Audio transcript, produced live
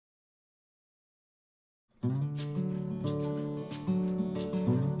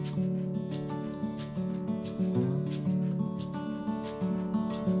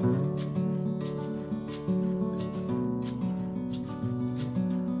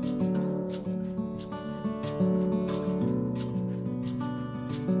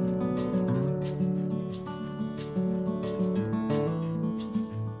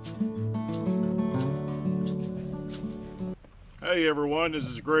Hey everyone, this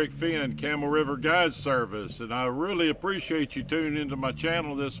is Greg Fenn, Camoriver Guide Service, and I really appreciate you tuning into my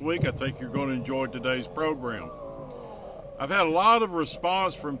channel this week. I think you're going to enjoy today's program. I've had a lot of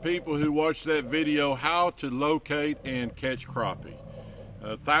response from people who watched that video, how to locate and catch crappie.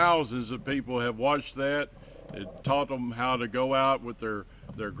 Thousands of people have watched that. It taught them how to go out with their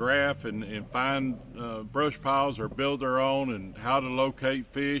graph and find brush piles or build their own, and how to locate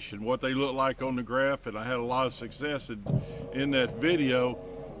fish and what they look like on the graph. And I had a lot of success in that video.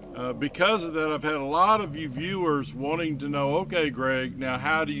 Because of that, I've had a lot of you viewers wanting to know, okay Greg, now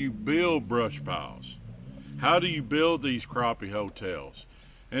how do you build brush piles? How do you build these crappie hotels?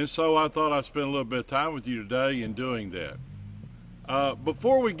 And so I thought I'd spend a little bit of time with you today in doing that.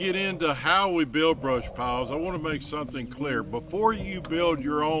 Before we get into how we build brush piles, I want to make something clear. Before you build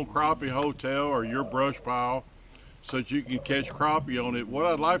your own crappie hotel or your brush pile so that you can catch crappie on it, what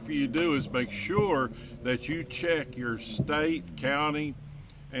I'd like for you to do is make sure that you check your state, county,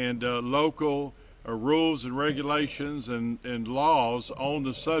 and local rules and regulations and laws on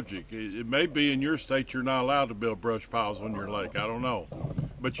the subject. It may be in your state you're not allowed to build brush piles on your lake, I don't know.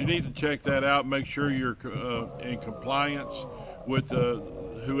 But you need to check that out, make sure you're in compliance with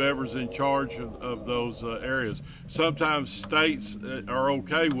whoever's in charge of those areas. Sometimes states are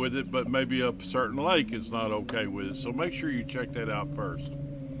okay with it, but maybe a certain lake is not okay with it. So make sure you check that out first.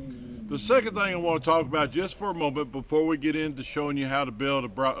 The second thing I want to talk about just for a moment before we get into showing you how to build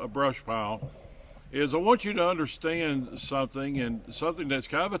a brush pile is I want you to understand something, and something that's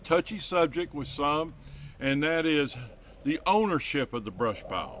kind of a touchy subject with some, and that is the ownership of the brush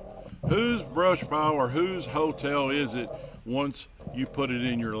pile. Whose brush pile or whose hotel is it once you put it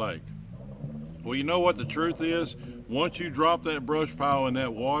in your lake? Well, you know what the truth is? Once you drop that brush pile in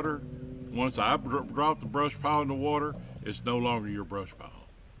that water, once I drop the brush pile in the water, it's no longer your brush pile.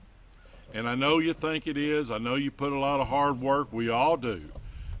 And I know you think it is. I know you put a lot of hard work. We all do.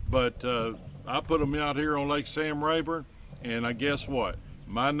 But I put them out here on Lake Sam Rayburn, and I guess what?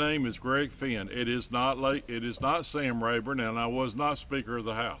 My name is Greg Fenn. It is not Sam Rayburn, and I was not Speaker of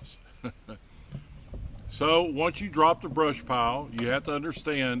the House. So once you drop the brush pile, you have to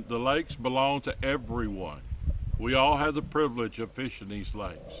understand the lakes belong to everyone. We all have the privilege of fishing these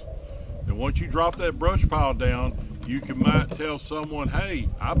lakes. And once you drop that brush pile down, you might tell someone, hey,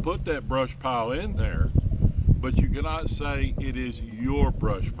 I put that brush pile in there, but you cannot say it is your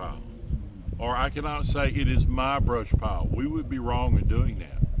brush pile. Or I cannot say it is my brush pile. We would be wrong in doing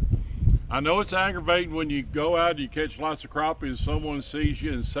that. I know it's aggravating when you go out and you catch lots of crappie and someone sees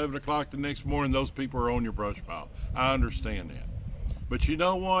you and 7 o'clock the next morning, those people are on your brush pile. I understand that. But you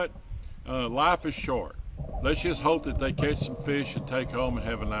know what? Life is short. Let's just hope that they catch some fish and take home and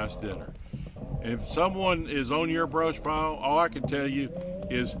have a nice dinner. And if someone is on your brush pile, all I can tell you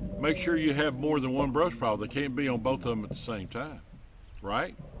is make sure you have more than one brush pile. They can't be on both of them at the same time,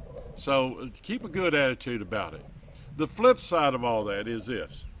 right? So keep a good attitude about it. The flip side of all that is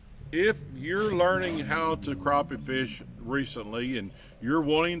this. If you're learning how to crappie fish recently and you're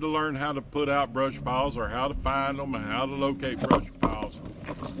wanting to learn how to put out brush piles or how to find them and how to locate brush piles,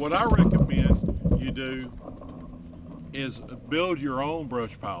 what I recommend you do is build your own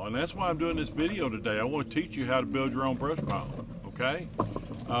brush pile. And that's why I'm doing this video today. I want to teach you how to build your own brush pile, okay?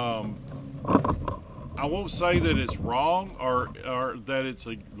 I won't say that it's wrong or that it's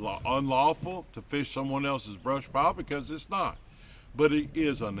unlawful to fish someone else's brush pile, because it's not. But it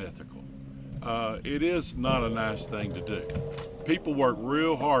is unethical. It is not a nice thing to do. People work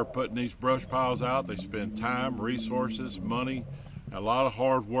real hard putting these brush piles out. They spend time, resources, money, a lot of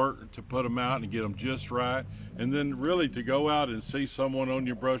hard work to put them out and get them just right. And then really to go out and see someone on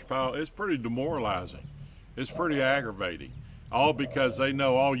your brush pile, it's pretty demoralizing. It's pretty aggravating. All because they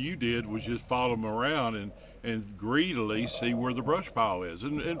know all you did was just follow them around and greedily see where the brush pile is.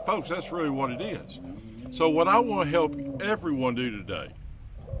 And folks, that's really what it is. So what I want to help everyone do today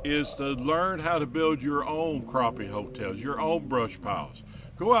is to learn how to build your own crappie hotels, your own brush piles.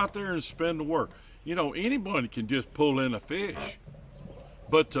 Go out there and spend the work. You know, anyone can just pull in a fish,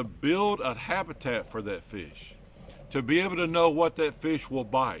 but to build a habitat for that fish, to be able to know what that fish will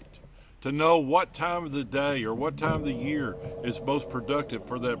bite, to know what time of the day or what time of the year is most productive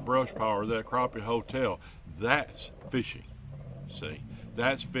for that brush pile or that crappie hotel, that's fishing. See,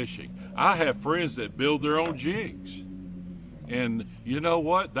 that's fishing. I have friends that build their own jigs, and you know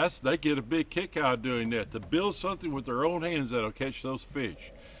what? They get a big kick out of doing that, to build something with their own hands that'll catch those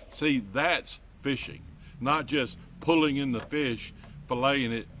fish. See, that's fishing, not just pulling in the fish,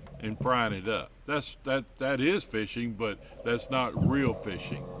 filleting it, and frying it up. That is fishing, but that's not real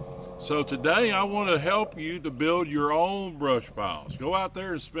fishing. So today I want to help you to build your own brush piles. Go out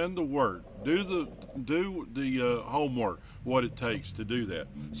there and spend the work. Do the homework. what it takes to do that.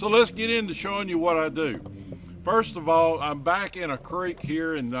 So let's get into showing you what I do. First of all, I'm back in a creek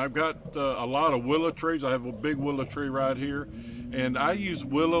here, and I've got a lot of willow trees. I have a big willow tree right here, and I use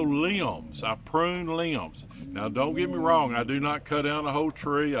willow limbs. I prune limbs. Now, don't get me wrong, I do not cut down a whole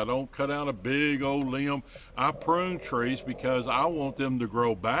tree. I don't cut down a big old limb. I prune trees because I want them to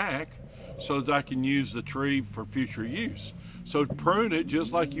grow back so that I can use the tree for future use. So prune it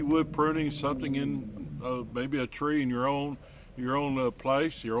just like you would pruning something in maybe a tree in your own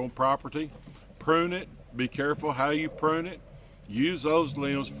place, your own property. Prune it. Be careful how you prune it. Use those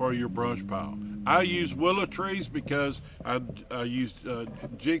limbs for your brush pile. I use willow trees because I use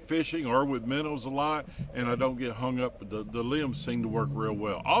jig fishing or with minnows a lot, and I don't get hung up. The limbs seem to work real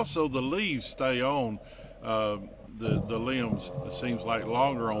well. Also, the leaves stay on the limbs. It seems like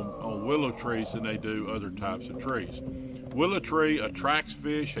longer on willow trees than they do other types of trees. Willow tree attracts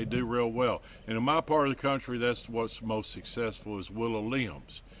fish. They do real well. And in my part of the country, that's what's most successful is willow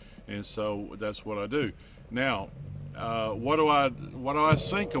limbs. And so that's what I do. Now, what do I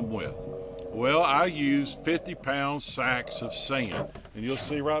sink them with? Well, I use 50-pound sacks of sand, and you'll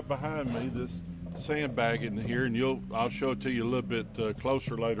see right behind me this sandbag in here, and I'll show it to you a little bit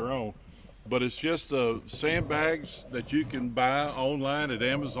closer later on. But it's just sandbags that you can buy online at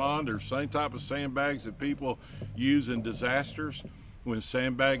Amazon. They're the same type of sandbags that people use in disasters when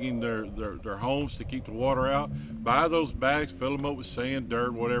sandbagging their homes to keep the water out. Buy those bags, fill them up with sand,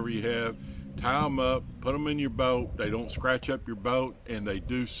 dirt, whatever you have, tie them up, put them in your boat. They don't scratch up your boat, and they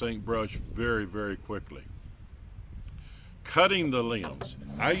do sink brush very, very quickly. Cutting the limbs.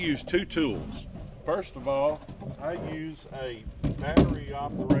 I use two tools. First of all, I use a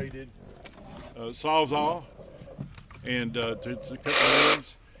battery-operated sawzall and to cut the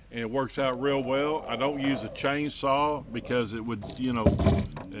limbs. And it works out real well. I don't use a chainsaw because it would,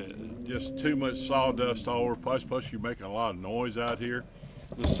 just too much sawdust all over the place. Plus, you're making a lot of noise out here.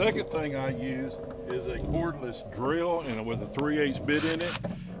 The second thing I use is a cordless drill and with a 3/8 bit in it.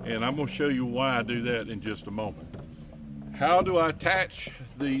 And I'm going to show you why I do that in just a moment. How do I attach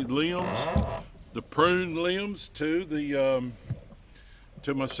the limbs, the pruned limbs to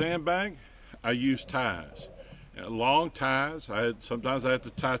my sandbag? I use ties. Long ties. Sometimes I have to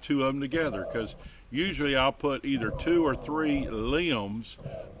tie two of them together because usually I'll put either 2 or 3 limbs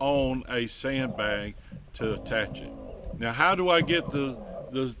on a sandbag to attach it. Now, how do I get the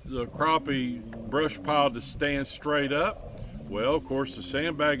crappie brush pile to stand straight up? Well, of course, the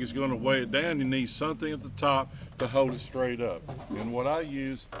sandbag is going to weigh it down. You need something at the top to hold it straight up. And what I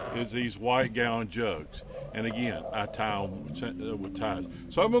use is these white gallon jugs. And again, I tie them with ties.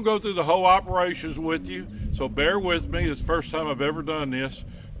 So I'm going to go through the whole operations with you. So bear with me. It's the first time I've ever done this.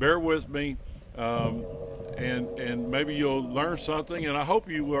 Bear with me, and maybe you'll learn something. And I hope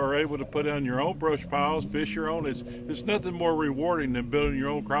you are able to put on your own brush piles, fish your own. It's nothing more rewarding than building your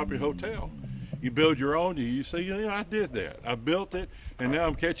own crappie hotel. You build your own. You see, I did that. I built it, and now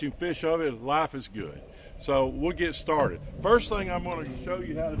I'm catching fish of it. Life is good. So we'll get started. First thing I'm going to show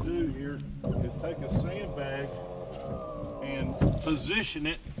you how to do here is take a sandbag and position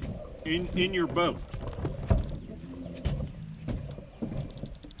it in your boat.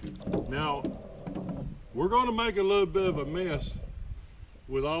 Now, we're going to make a little bit of a mess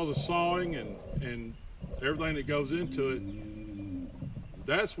with all the sawing and everything that goes into it.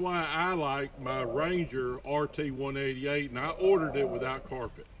 That's why I like my Ranger RT 188, and I ordered it without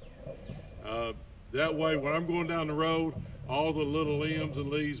carpet. That way, when I'm going down the road, all the little limbs and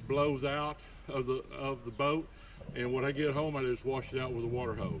leaves blows out of the boat, and when I get home, I just wash it out with a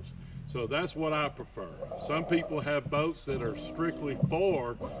water hose. So that's what I prefer. Some people have boats that are strictly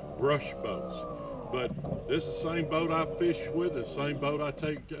for brush boats, but this is the same boat I fish with, the same boat I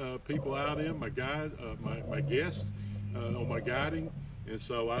take people out in, my guests on my guiding, and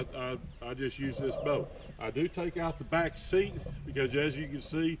so I just use this boat. I do take out the back seat because, as you can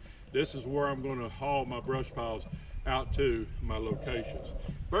see, this is where I'm going to haul my brush piles out to my locations.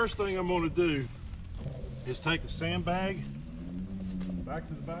 First thing I'm going to do is take a sandbag back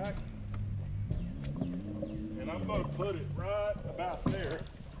to the back, and I'm going to put it right about there,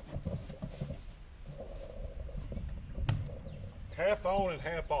 half on and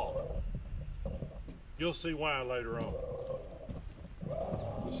half off. You'll see why later on.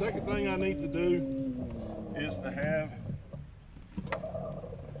 The second thing I need to do is to have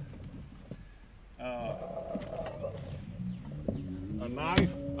a knife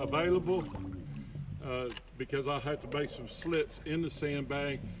available because I'll have to make some slits in the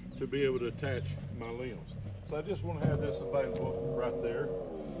sandbag to be able to attach my limbs. So I just want to have this available right there,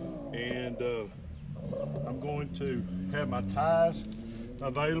 and I'm going to have my ties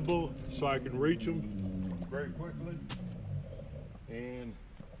available so I can reach them very quickly. And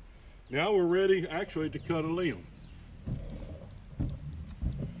now we're ready actually to cut a limb.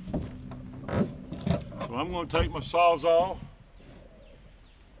 So I'm going to take my Sawzall,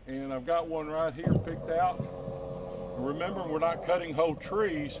 and I've got one right here picked out. Remember, we're not cutting whole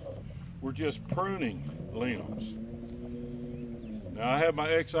trees, we're just pruning limbs. Now I have my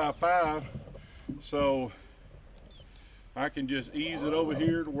XI5, so I can just ease it over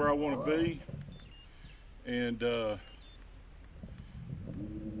here to where I want to be, and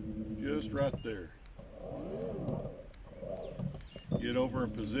just right there. Get over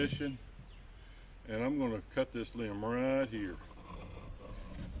in position, and I'm going to cut this limb right here.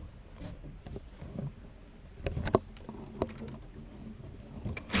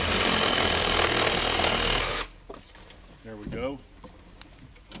 There we go.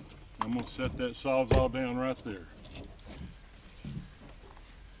 I'm going to set that Sawzall down right there.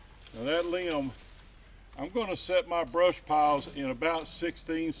 Now that limb, I'm going to set my brush piles in about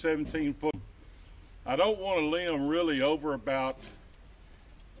 16, 17 foot. I don't want a limb really over about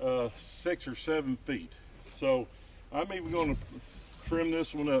 6 or 7 feet. So I'm even going to trim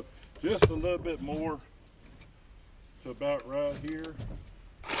this one up just a little bit more to about right here.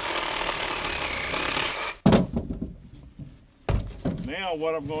 Now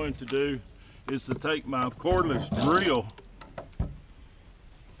what I'm going to do is to take my cordless drill,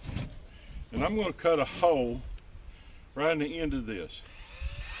 and I'm going to cut a hole right in the end of this.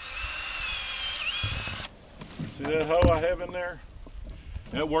 See that hole I have in there?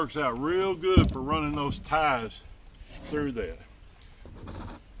 That works out real good for running those ties through that.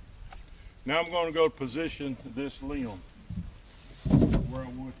 Now I'm going to go position this limb where I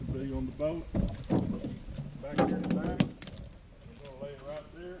want it to be on the boat. Back here in the back. Lay it right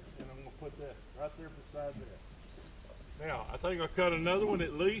there, and I'm going to put that right there beside that. Now, I think I'll cut another one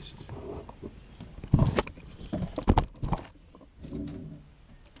at least.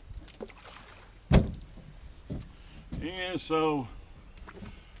 And so,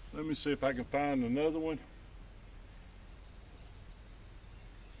 let me see if I can find another one.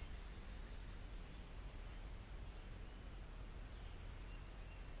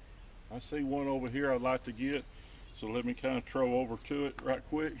 I see one over here I'd like to get. So let me kind of throw over to it right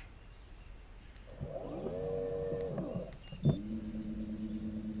quick.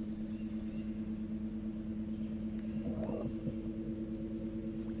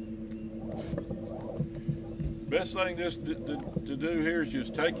 Best thing just to do here is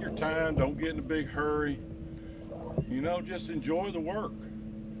just take your time, don't get in a big hurry. You know, just enjoy the work.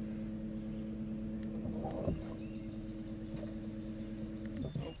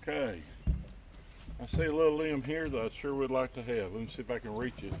 Okay. I see a little limb here that I sure would like to have. Let me see if I can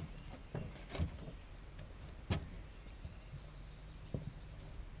reach it.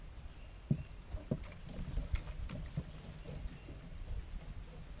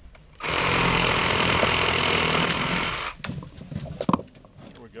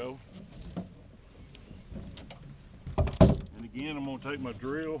 There we go. And again, I'm going to take my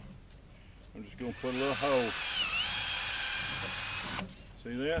drill. I'm just going to put a little hole.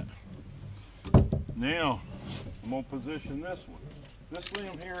 See that? Now, I'm going to position this one. This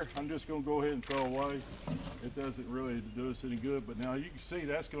limb here, I'm just going to go ahead and throw away. It doesn't really do us any good, but now you can see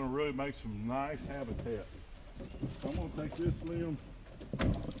that's going to really make some nice habitat. I'm going to take this limb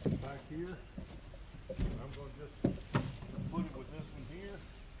back here, and I'm going to just put it with this one here,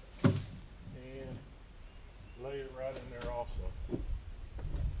 and lay it right in there also.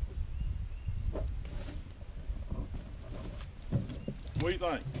 What do you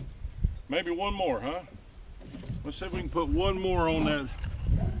think? Maybe one more, huh? Let's see if we can put one more on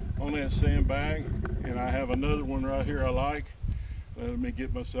that sandbag. And I have another one right here I like. Let me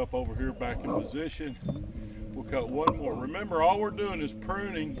get myself over here back in position. We'll cut one more. Remember, all we're doing is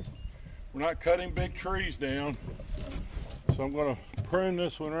pruning. We're not cutting big trees down. So I'm going to prune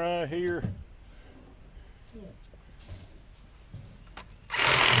this one right here.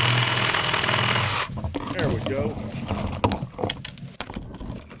 There we go.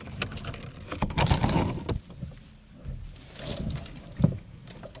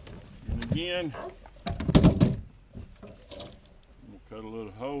 Again, we'll cut a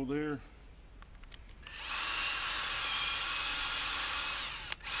little hole there.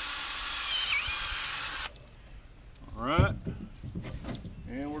 All right,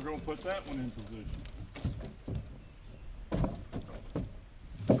 and we're going to put that one in position.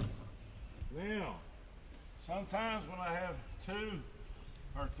 Now, sometimes when I have 2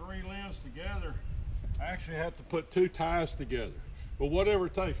 or 3 limbs together, I actually have to put 2 ties together. But whatever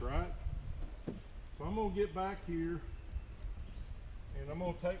it takes, right? So I'm going to get back here, and I'm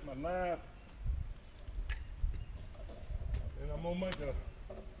going to take my knife, And I'm gonna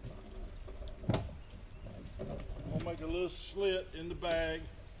make a little slit in the bag.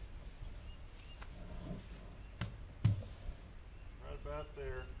 Right about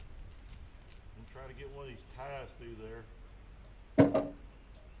there. And try to get one of these ties through there. There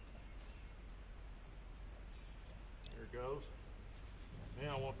it goes.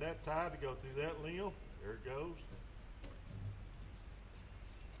 Now I want that tie to go through that limb. There it goes.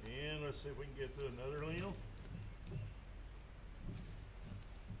 And let's see if we can get through another limb.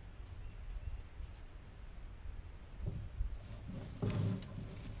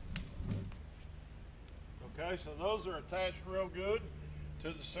 Okay, so those are attached real good to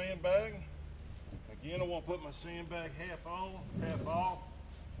the sandbag. Again, I want to put my sandbag half on, half off,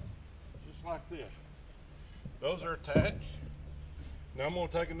 just like this. Those are attached. Now I'm going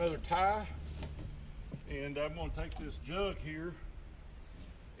to take another tie, and I'm going to take this jug here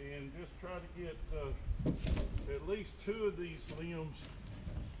and just try to get at least 2 of these limbs,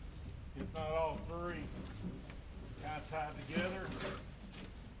 if not all 3, kind of tied together.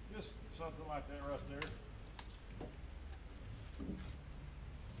 Just something like that right there.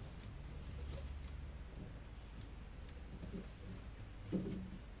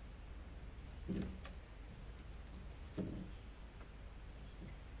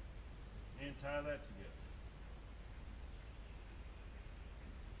 And tie that together.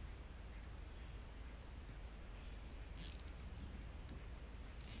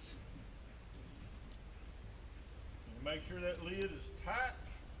 And make sure that lid is tight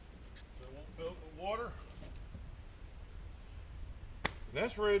so it won't fill up with water. And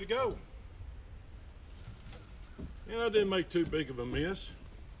that's ready to go. And I didn't make too big of a mess.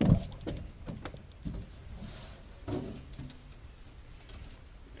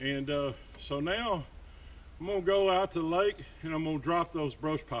 And so now I'm gonna go out to the lake and I'm gonna drop those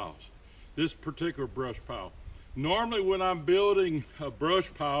brush piles. This particular brush pile. Normally when I'm building a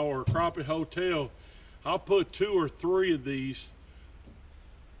brush pile or a crappie hotel, I'll put 2 or 3 of these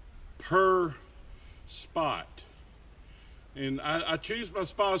per spot. And I choose my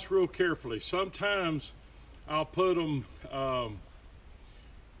spots real carefully. Sometimes I'll put them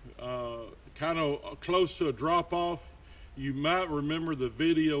kind of close to a drop off. You might remember the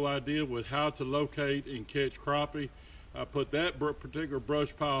video I did with how to locate and catch crappie. I put that particular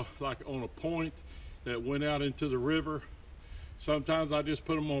brush pile like on a point that went out into the river. Sometimes I just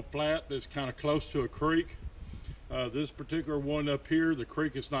put them on flat that's kind of close to a creek. This particular one up here, the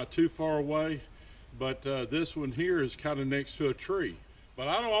creek is not too far away, but this one here is kind of next to a tree. But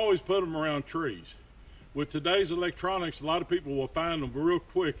I don't always put them around trees. With today's electronics, a lot of people will find them real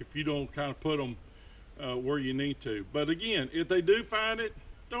quick if you don't kind of put them where you need to. But again, if they do find it,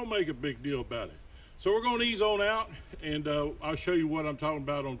 don't make a big deal about it. So we're going to ease on out, and I'll show you what I'm talking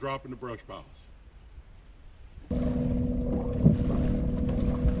about on dropping the brush piles.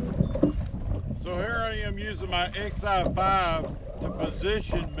 So here I am using my XI5 to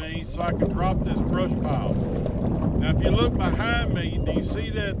position me so I can drop this brush pile. Now if you look behind me, do you see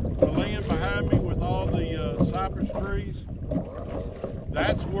that the land behind me with all the cypress trees?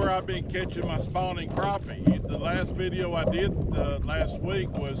 That's where I've been catching my spawning crappie. The last video I did last week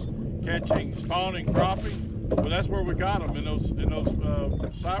was catching spawning crappie. Well, that's where we got them, in those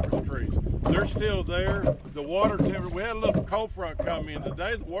cypress trees. They're still there. The water temperature, we had a little cold front come in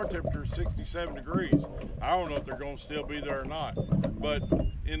today. The water temperature is 67 degrees. I don't know if they're going to still be there or not. But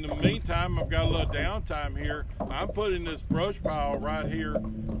in the meantime, I've got a little downtime here. I'm putting this brush pile right here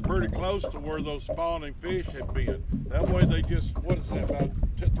pretty close to where those spawning fish have been. That way they just, what is that, about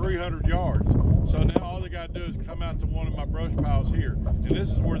 300 yards. So now all they got to do is come out to one of my brush piles here. And this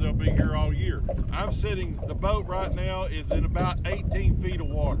is where they'll be here all year. I'm sitting, the boat right now is in about 18 feet of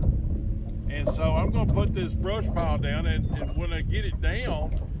water. And so I'm going to put this brush pile down, and when I get it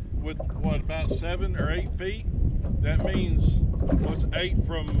down with, what, about 7 or 8 feet, that means, what's 8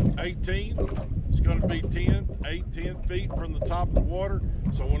 from 18? It's going to be 10 feet from the top of the water.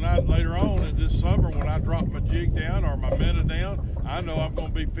 So when I, later on in this summer, when I drop my jig down or my minnow down, I know I'm going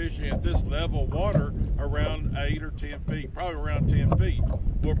to be fishing at this level of water around 8 or 10 feet, probably around 10 feet.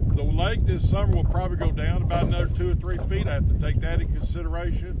 Well, the lake this summer will probably go down about another 2 or 3 feet. I have to take that in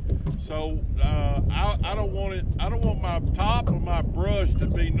consideration. So I don't want my top of my brush to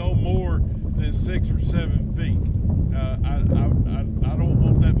be no more than 6 or 7 feet. I don't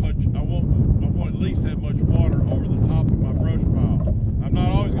want that much. I want at least that much water over the top of my brush pile. I'm not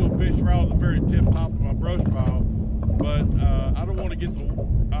always going to fish around the very tip top of my brush pile, but I don't want to get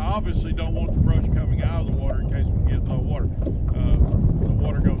I obviously don't want the brush coming out of the water in case we get low water. The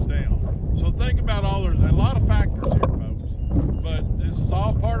water goes down. So think about all, there's a lot of factors here, folks, but this is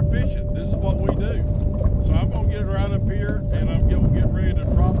all part of fishing. This is what we do. So I'm going to get right up here, and I'm going to get ready to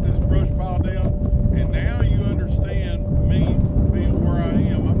drop this brush pile down. And now you understand me being where I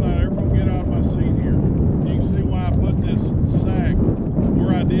am. I'm not ever going to get out of my seat here. You can see why I put this sack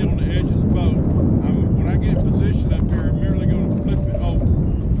where I did on the edge of the boat. When I get in position up here, I'm merely going to flip it over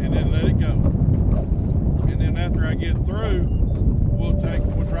and then let it go. And then after I get through, we'll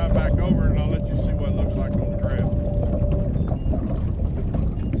drive back over, and I'll let you see what it looks like on the trail.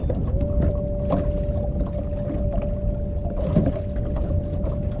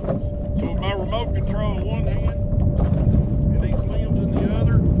 So with my remote control in one hand and these limbs in the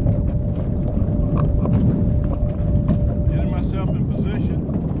other, getting myself in position,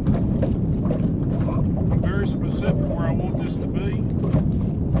 I'm very specific where I want this to be.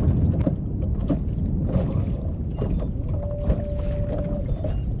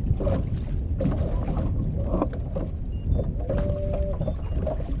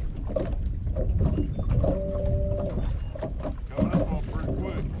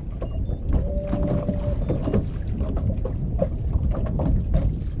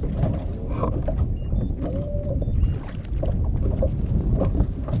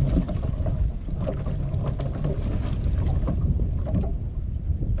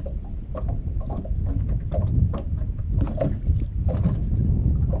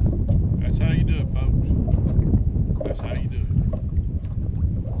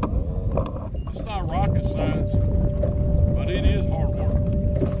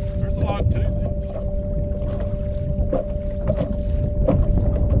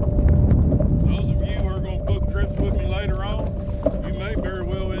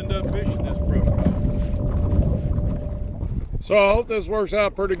 So I hope this works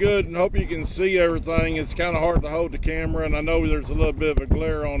out pretty good, and hope you can see everything. It's kind of hard to hold the camera, and I know there's a little bit of a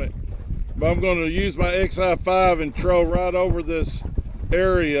glare on it. But I'm going to use my XI5 and troll right over this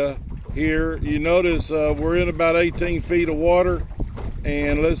area here. You notice we're in about 18 feet of water,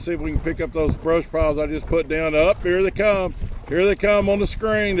 and let's see if we can pick up those brush piles I just put down. Up, here they come. Here they come on the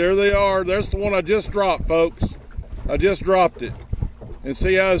screen. There they are. There's the one I just dropped, folks. I just dropped it. And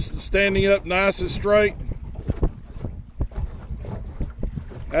see how it's standing up nice and straight?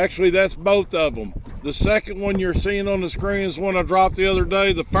 Actually, that's both of them. The second one you're seeing on the screen is the one I dropped the other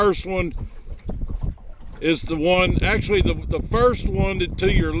day. The first one is the one, actually the first one to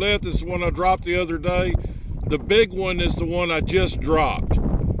your left is the one I dropped the other day. The big one is the one I just dropped.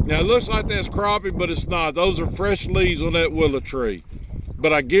 Now it looks like that's crappie, but it's not. Those are fresh leaves on that willow tree.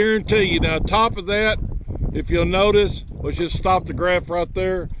 But I guarantee you, now top of that, if you'll notice, let's just stop the graph right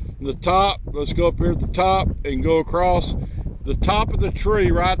there. The top, let's go up here at the top and go across. The top of the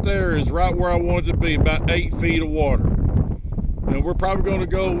tree right there is right where I want it to be, about 8 feet of water. And we're probably going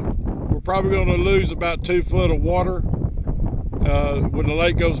to lose about 2 foot of water when the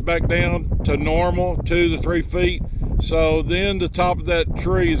lake goes back down to normal, 2 to 3 feet. So then the top of that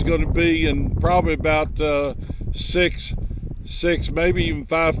tree is going to be in probably about 6, maybe even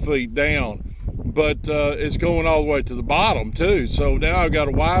 5 feet down. But it's going all the way to the bottom too. So now I've got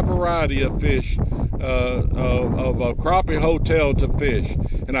a wide variety of fish, of a crappie hotel to fish.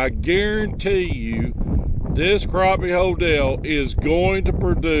 And I guarantee you, this crappie hotel is going to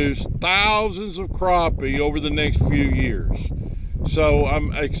produce thousands of crappie over the next few years. So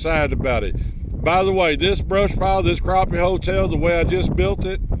I'm excited about it. By the way, this brush pile, this crappie hotel, the way I just built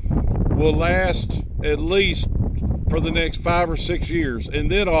it, will last at least for the next 5 or 6 years.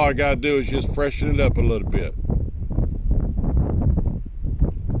 And then all I gotta do is just freshen it up a little bit.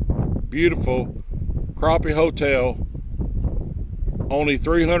 Beautiful crappie hotel, only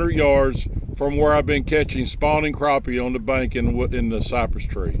 300 yards from where I've been catching spawning crappie on the bank in the cypress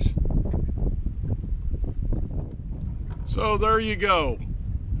trees. So there you go.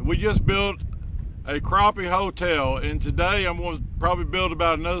 We just built a crappie hotel, and today I'm going to probably build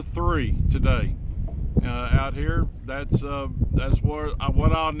about another 3 today out here. That's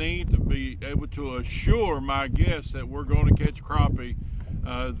what I'll need to be able to assure my guests that we're going to catch crappie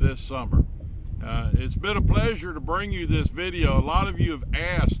this summer. It's been a pleasure to bring you this video. A lot of you have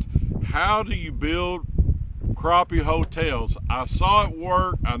asked, how do you build crappie hotels? I saw it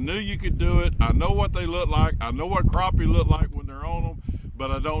work. I knew you could do it. I know what they look like. I know what crappie look like when they're on them,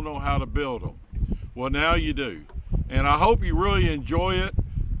 but I don't know how to build them. Well, now you do. And I hope you really enjoy it.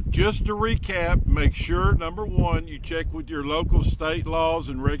 Just to recap, make sure, number 1, you check with your local state laws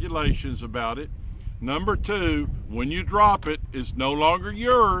and regulations about it. Number 2, when you drop it, it's no longer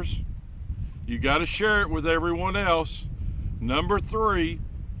yours. You got to share it with everyone else. Number 3,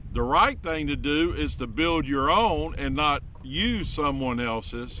 the right thing to do is to build your own and not use someone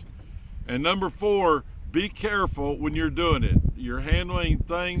else's. And number 4, be careful when you're doing it. you're handling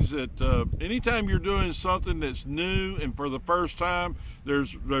things that anytime you're doing something that's new and for the first time,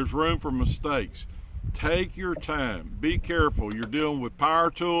 there's room for mistakes. Take your time. Be careful. You're dealing with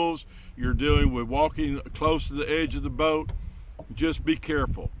power tools. You're dealing with walking close to the edge of the boat. Just be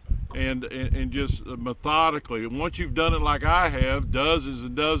careful and just methodically. And once you've done it like I have, dozens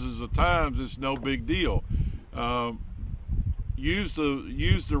and dozens of times, it's no big deal. Use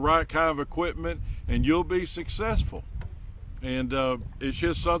the right kind of equipment, and you'll be successful. And it's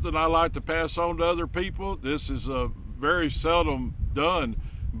just something I like to pass on to other people. This is very seldom done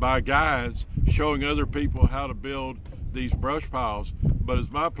by guides showing other people how to build these brush piles, but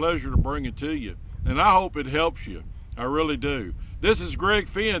it's my pleasure to bring it to you, and I hope it helps you. I really do. This is Greg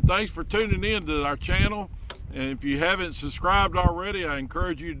Fenn. Thanks for tuning in to our channel, and if you haven't subscribed already, I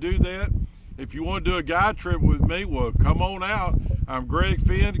encourage you to do that. If you want to do a guide trip with me, well, come on out. I'm Greg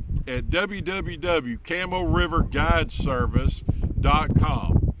Fenn at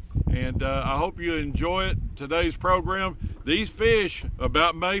www.camoriverguideservice.com, and I hope you enjoy it. Today's program. These fish,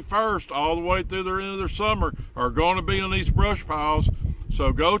 about May 1st, all the way through the end of their summer, are going to be on these brush piles.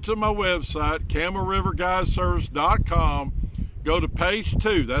 So go to my website, CamoriverGuideService.com. Go to page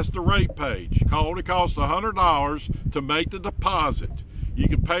 2. That's the rate page. It only costs $100 to make the deposit. You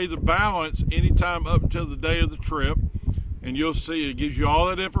can pay the balance anytime up until the day of the trip, and you'll see it gives you all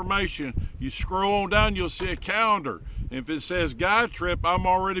that information. You scroll on down, you'll see a calendar. If it says guide trip, I'm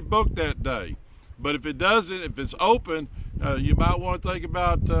already booked that day. But if it doesn't, if it's open, you might want to think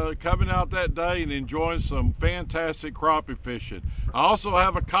about coming out that day and enjoying some fantastic crappie fishing. I also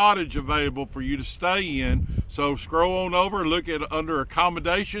have a cottage available for you to stay in, so scroll on over and look at under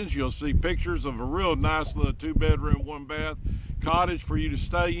accommodations. You'll see pictures of a real nice little 2-bedroom, 1-bath cottage for you to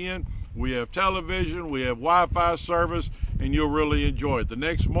stay in. We have television, we have Wi-Fi service, and you'll really enjoy it. The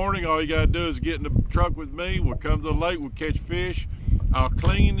next morning, all you got to do is get in the truck with me. We'll come to the lake, we'll catch fish. I'll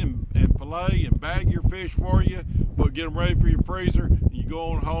clean and fillet and bag your fish for you, but get them ready for your freezer. You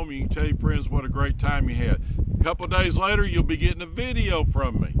go on home and you can tell your friends what a great time you had. A couple of days later, you'll be getting a video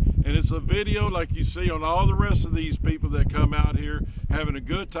from me. And it's a video like you see on all the rest of these people that come out here having a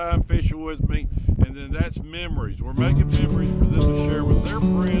good time fishing with me. And then that's memories. We're making memories for them to share with their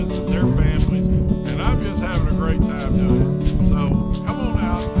friends.